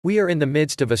We are in the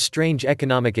midst of a strange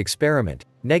economic experiment: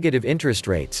 negative interest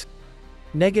rates.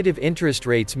 Negative interest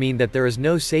rates mean that there is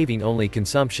no saving, only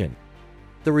consumption.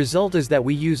 The result is that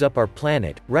we use up our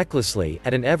planet, recklessly,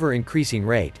 at an ever-increasing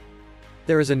rate.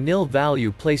 There is a nil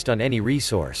value placed on any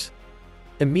resource.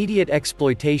 Immediate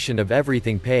exploitation of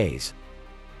everything pays.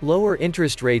 Lower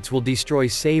interest rates will destroy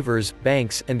savers,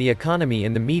 banks, and the economy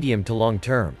in the medium to long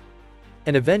term.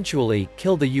 And eventually,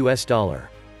 kill the US dollar.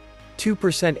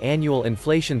 2% annual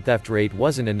inflation theft rate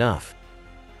wasn't enough.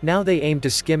 Now they aim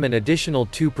to skim an additional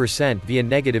 2% via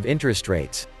negative interest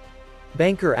rates.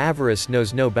 Banker avarice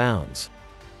knows no bounds.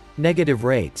 Negative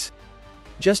rates.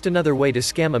 Just another way to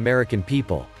scam American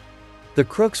people. The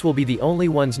crooks will be the only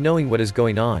ones knowing what is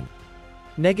going on.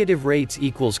 Negative rates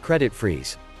equals credit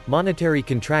freeze, monetary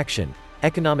contraction,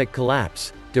 economic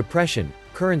collapse, depression,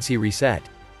 currency reset.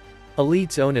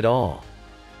 Elites own it all.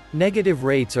 Negative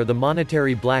rates are the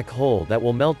monetary black hole that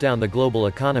will melt down the global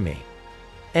economy.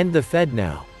 End the Fed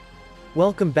now.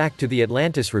 Welcome back to the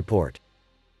Atlantis Report.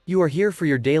 You are here for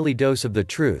your daily dose of the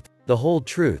truth, the whole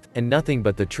truth, and nothing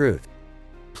but the truth.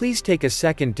 Please take a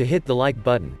second to hit the like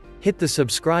button, hit the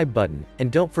subscribe button,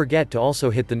 and don't forget to also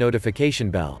hit the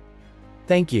notification bell.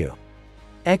 Thank you.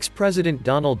 Ex-President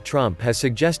Donald Trump has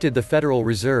suggested the Federal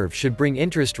Reserve should bring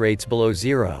interest rates below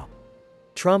zero.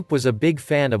 Trump was a big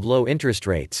fan of low interest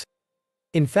rates.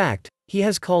 In fact, he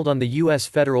has called on the U.S.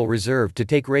 Federal Reserve to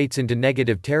take rates into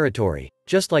negative territory,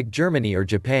 just like Germany or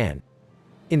Japan.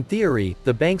 In theory,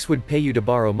 the banks would pay you to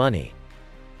borrow money.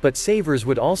 But savers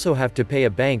would also have to pay a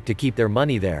bank to keep their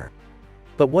money there.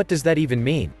 But what does that even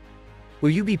mean?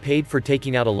 Will you be paid for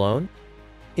taking out a loan?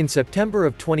 In September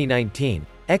of 2019,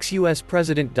 ex-US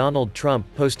President Donald Trump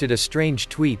posted a strange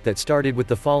tweet that started with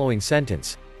the following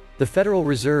sentence: "The Federal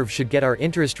Reserve should get our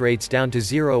interest rates down to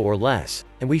zero or less,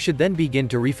 and we should then begin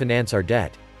to refinance our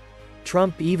debt."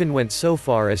 Trump even went so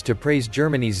far as to praise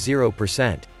Germany's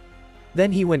 0%.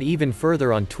 Then he went even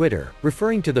further on Twitter,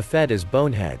 referring to the Fed as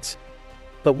boneheads.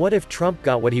 But what if Trump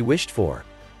got what he wished for?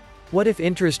 What if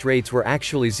interest rates were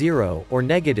actually zero, or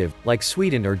negative, like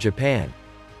Sweden or Japan?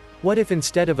 What if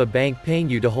instead of a bank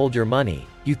paying you to hold your money,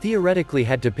 you theoretically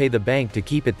had to pay the bank to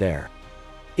keep it there?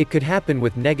 It could happen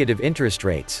with negative interest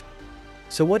rates.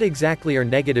 So what exactly are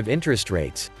negative interest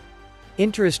rates?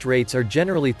 Interest rates are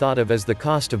generally thought of as the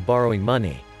cost of borrowing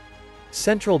money.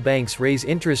 Central banks raise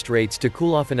interest rates to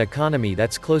cool off an economy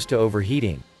that's close to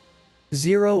overheating.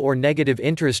 Zero or negative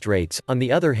interest rates, on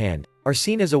the other hand, are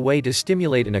seen as a way to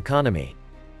stimulate an economy.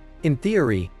 In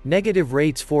theory, negative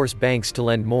rates force banks to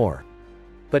lend more.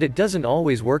 But it doesn't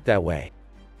always work that way.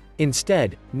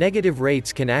 Instead, negative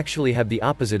rates can actually have the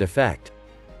opposite effect.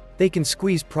 They can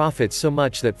squeeze profits so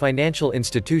much that financial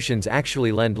institutions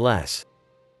actually lend less.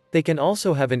 They can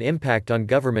also have an impact on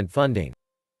government funding.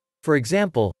 For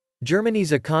example,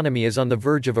 Germany's economy is on the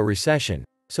verge of a recession,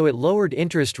 so it lowered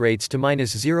interest rates to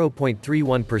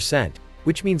 -0.31%,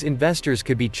 which means investors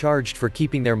could be charged for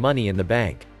keeping their money in the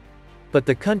bank. But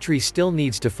the country still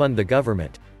needs to fund the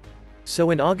government. So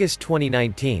in August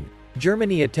 2019,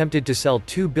 Germany attempted to sell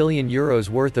 €2 billion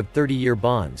worth of 30-year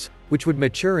bonds, which would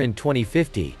mature in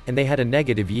 2050, and they had a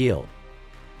negative yield.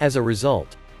 As a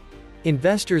result,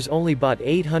 investors only bought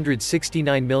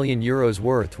 €869 million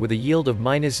worth with a yield of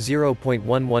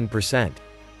 -0.11%.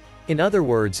 In other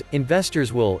words,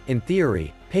 investors will, in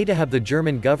theory, pay to have the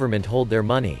German government hold their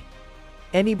money.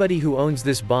 Anybody who owns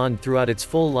this bond throughout its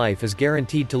full life is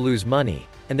guaranteed to lose money,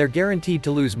 and they're guaranteed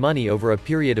to lose money over a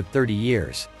period of 30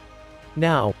 years.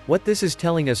 Now, what this is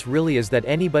telling us really is that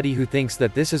anybody who thinks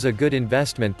that this is a good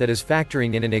investment that is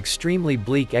factoring in an extremely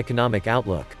bleak economic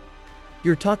outlook.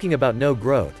 You're talking about no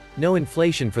growth, no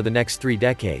inflation for the next 3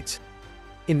 decades.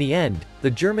 In the end,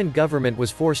 the German government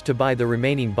was forced to buy the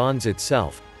remaining bonds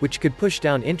itself, which could push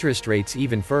down interest rates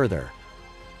even further.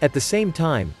 At the same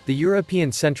time, the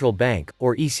European Central Bank,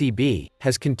 or ECB,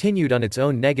 has continued on its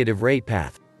own negative rate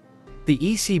path. The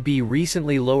ECB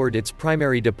recently lowered its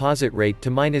primary deposit rate to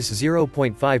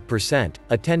 -0.5%,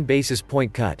 a 10 basis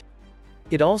point cut.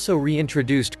 It also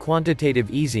reintroduced quantitative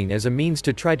easing as a means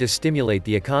to try to stimulate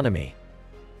the economy.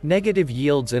 Negative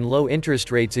yields and low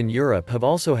interest rates in Europe have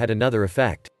also had another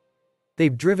effect.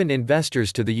 They've driven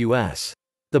investors to the US.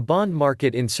 The bond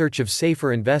market in search of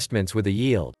safer investments with a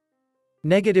yield.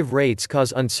 Negative rates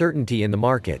cause uncertainty in the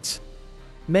markets.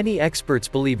 Many experts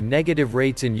believe negative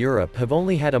rates in Europe have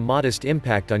only had a modest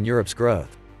impact on Europe's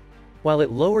growth. While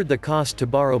it lowered the cost to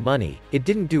borrow money, it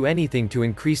didn't do anything to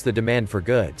increase the demand for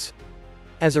goods.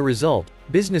 As a result,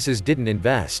 businesses didn't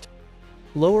invest.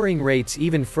 Lowering rates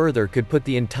even further could put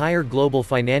the entire global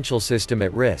financial system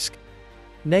at risk.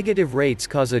 Negative rates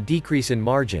cause a decrease in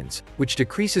margins, which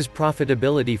decreases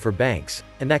profitability for banks,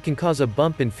 and that can cause a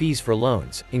bump in fees for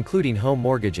loans, including home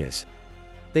mortgages.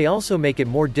 They also make it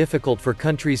more difficult for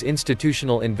countries'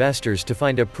 institutional investors to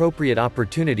find appropriate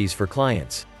opportunities for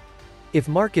clients. If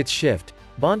markets shift,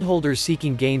 bondholders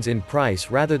seeking gains in price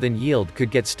rather than yield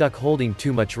could get stuck holding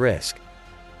too much risk.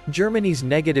 Germany's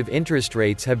negative interest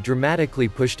rates have dramatically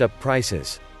pushed up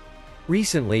prices.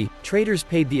 Recently, traders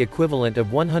paid the equivalent of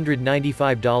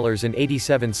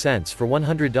 $195.87 for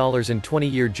 $100 in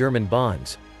 20-year German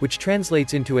bonds, which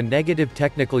translates into a negative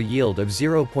technical yield of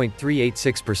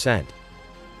 0.386%.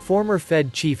 Former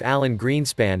Fed Chief Alan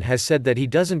Greenspan has said that he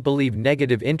doesn't believe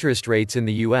negative interest rates in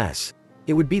the US.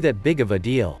 It would be that big of a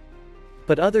deal.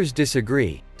 But others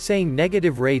disagree, saying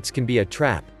negative rates can be a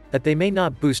trap, that they may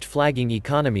not boost flagging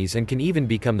economies and can even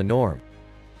become the norm.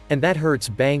 And that hurts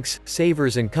banks,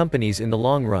 savers and companies in the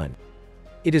long run.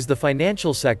 It is the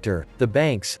financial sector, the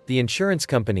banks, the insurance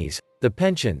companies, the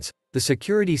pensions, the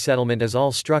security settlement is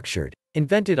all structured,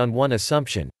 invented on one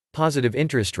assumption: positive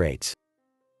interest rates.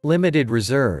 Limited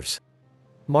reserves.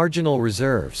 Marginal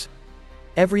reserves.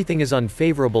 Everything is on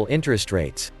favorable interest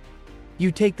rates.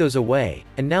 You take those away,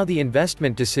 and now the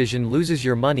investment decision loses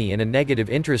your money in a negative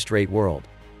interest rate world.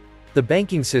 The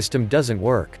banking system doesn't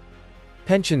work.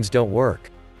 Pensions don't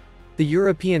work. The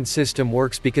European system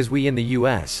works because we in the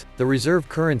US, the reserve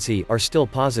currency, are still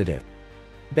positive.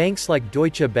 Banks like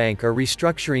Deutsche Bank are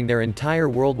restructuring their entire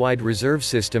worldwide reserve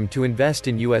system to invest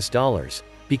in US dollars,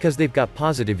 because they've got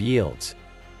positive yields.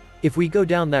 If we go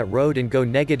down that road and go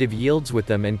negative yields with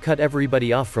them and cut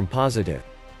everybody off from positive,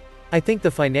 I think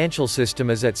the financial system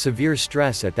is at severe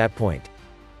stress at that point.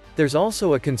 There's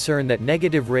also a concern that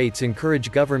negative rates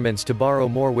encourage governments to borrow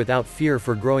more without fear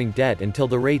for growing debt until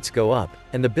the rates go up,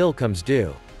 and the bill comes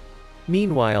due.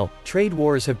 Meanwhile, trade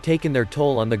wars have taken their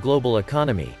toll on the global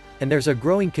economy, and there's a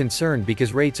growing concern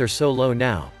because rates are so low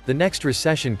now, the next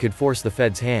recession could force the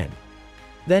Fed's hand.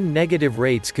 Then negative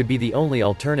rates could be the only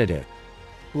alternative.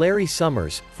 Larry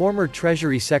Summers, former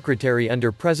Treasury Secretary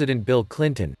under President Bill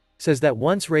Clinton, says that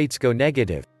once rates go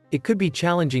negative, it could be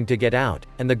challenging to get out,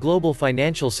 and the global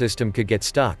financial system could get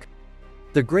stuck.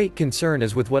 The great concern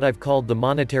is with what I've called the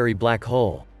monetary black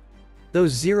hole.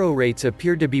 Those zero rates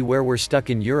appear to be where we're stuck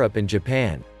in Europe and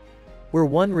Japan. We're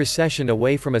one recession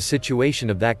away from a situation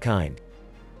of that kind.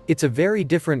 It's a very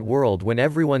different world when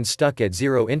everyone's stuck at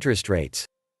zero interest rates.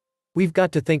 We've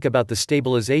got to think about the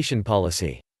stabilization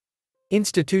policy.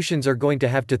 Institutions are going to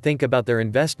have to think about their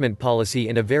investment policy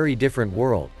in a very different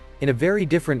world, in a very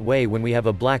different way when we have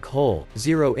a black hole,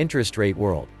 zero interest rate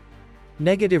world.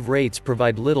 Negative rates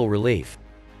provide little relief.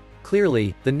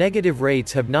 Clearly, the negative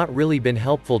rates have not really been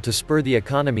helpful to spur the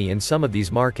economy in some of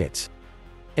these markets.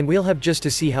 And we'll have just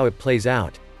to see how it plays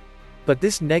out. But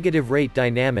this negative rate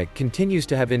dynamic continues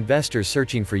to have investors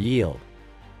searching for yield.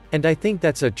 And I think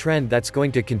that's a trend that's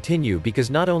going to continue because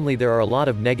not only there are a lot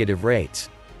of negative rates.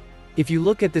 If you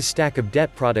look at this stack of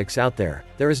debt products out there,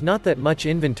 there is not that much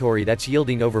inventory that's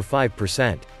yielding over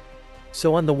 5%.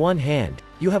 So on the one hand,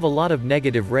 you have a lot of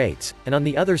negative rates, and on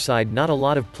the other side not a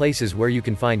lot of places where you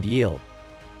can find yield.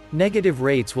 Negative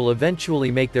rates will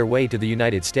eventually make their way to the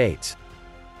United States.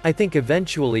 I think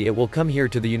eventually it will come here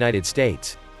to the United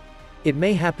States. It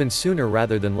may happen sooner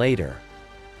rather than later.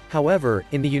 However,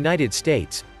 in the United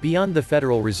States, beyond the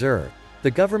Federal Reserve, the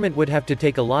government would have to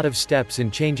take a lot of steps in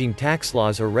changing tax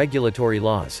laws or regulatory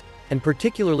laws, and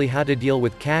particularly how to deal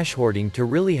with cash hoarding to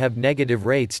really have negative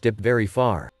rates dip very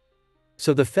far.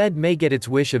 So the Fed may get its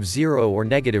wish of zero or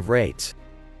negative rates.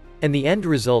 And the end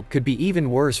result could be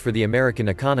even worse for the American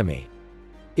economy.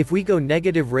 If we go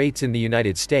negative rates in the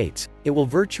United States, it will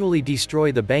virtually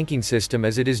destroy the banking system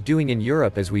as it is doing in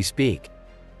Europe as we speak.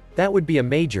 That would be a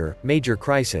major, major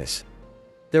crisis.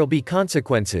 There'll be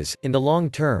consequences, in the long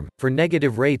term, for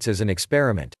negative rates as an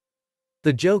experiment.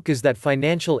 The joke is that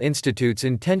financial institutes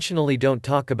intentionally don't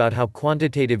talk about how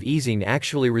quantitative easing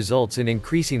actually results in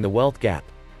increasing the wealth gap.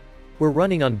 We're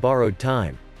running on borrowed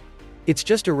time. It's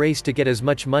just a race to get as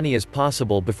much money as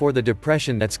possible before the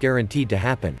depression that's guaranteed to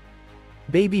happen.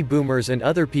 Baby boomers and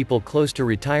other people close to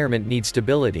retirement need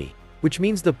stability, which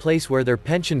means the place where their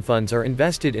pension funds are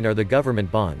invested in are the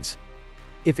government bonds.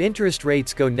 If interest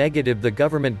rates go negative, the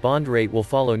government bond rate will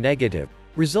follow negative,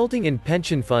 resulting in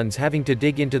pension funds having to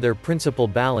dig into their principal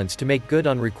balance to make good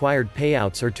on required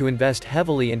payouts or to invest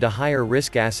heavily into higher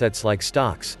risk assets like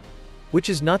stocks, which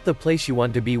is not the place you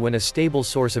want to be when a stable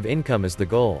source of income is the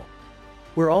goal.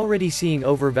 We're already seeing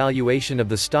overvaluation of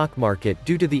the stock market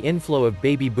due to the inflow of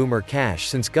baby boomer cash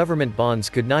since government bonds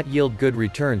could not yield good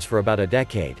returns for about a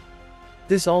decade.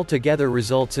 This altogether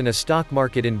results in a stock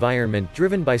market environment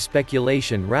driven by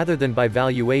speculation rather than by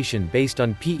valuation based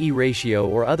on P/E ratio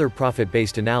or other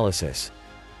profit-based analysis.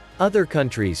 Other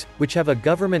countries, which have a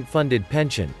government-funded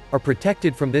pension, are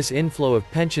protected from this inflow of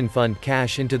pension fund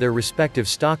cash into their respective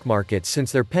stock markets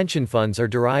since their pension funds are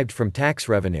derived from tax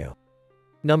revenue.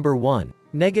 Number 1.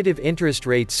 Negative interest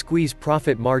rates squeeze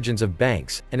profit margins of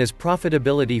banks, and as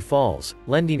profitability falls,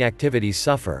 lending activities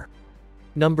suffer.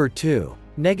 Number 2.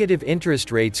 Negative interest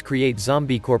rates create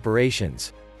zombie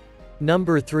corporations.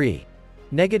 Number 3.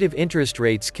 Negative interest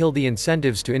rates kill the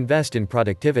incentives to invest in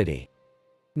productivity.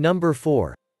 Number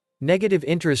 4. Negative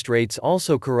interest rates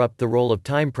also corrupt the role of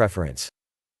time preference.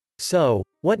 So,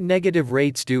 what negative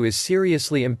rates do is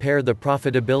seriously impair the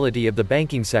profitability of the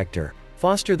banking sector,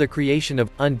 foster the creation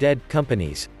of undead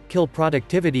companies, kill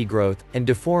productivity growth, and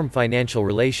deform financial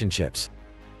relationships.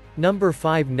 Number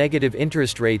 5. Negative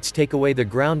interest rates take away the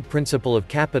ground principle of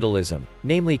capitalism,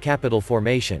 namely capital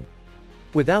formation.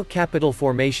 Without capital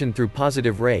formation through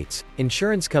positive rates,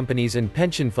 insurance companies and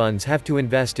pension funds have to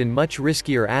invest in much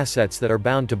riskier assets that are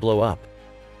bound to blow up.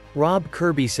 Rob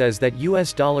Kirby says that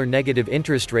US dollar negative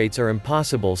interest rates are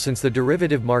impossible since the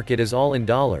derivative market is all in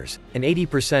dollars, and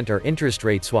 80% are interest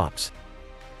rate swaps.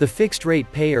 The fixed rate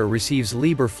payer receives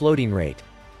LIBOR floating rate.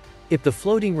 If the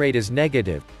floating rate is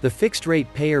negative, the fixed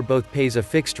rate payer both pays a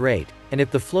fixed rate, and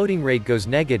if the floating rate goes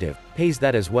negative, pays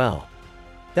that as well.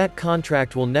 That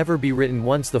contract will never be written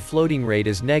once the floating rate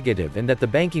is negative and that the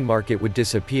banking market would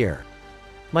disappear.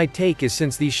 My take is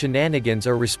since these shenanigans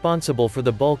are responsible for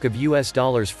the bulk of US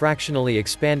dollars fractionally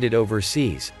expanded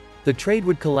overseas, the trade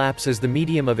would collapse as the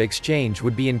medium of exchange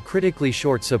would be in critically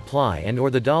short supply and/or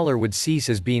the dollar would cease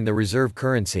as being the reserve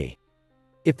currency.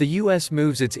 If the US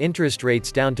moves its interest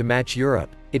rates down to match Europe,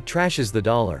 it trashes the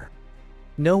dollar.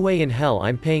 No way in hell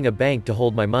I'm paying a bank to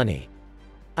hold my money.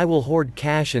 I will hoard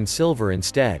cash and silver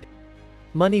instead.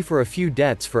 Money for a few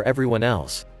debts for everyone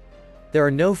else. There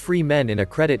are no free men in a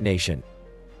credit nation.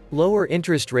 Lower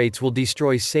interest rates will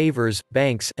destroy savers,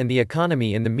 banks, and the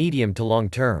economy in the medium to long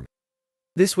term.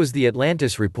 This was the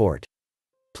Atlantis Report.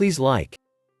 Please like,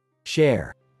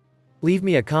 share, leave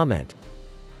me a comment,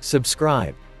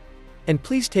 subscribe. And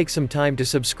please take some time to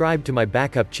subscribe to my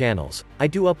backup channels, I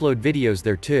do upload videos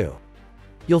there too.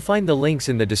 You'll find the links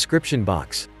in the description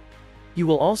box. You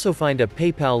will also find a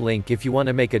PayPal link if you want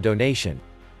to make a donation.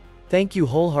 Thank you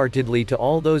wholeheartedly to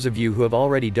all those of you who have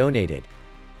already donated.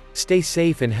 Stay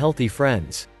safe and healthy,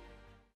 friends.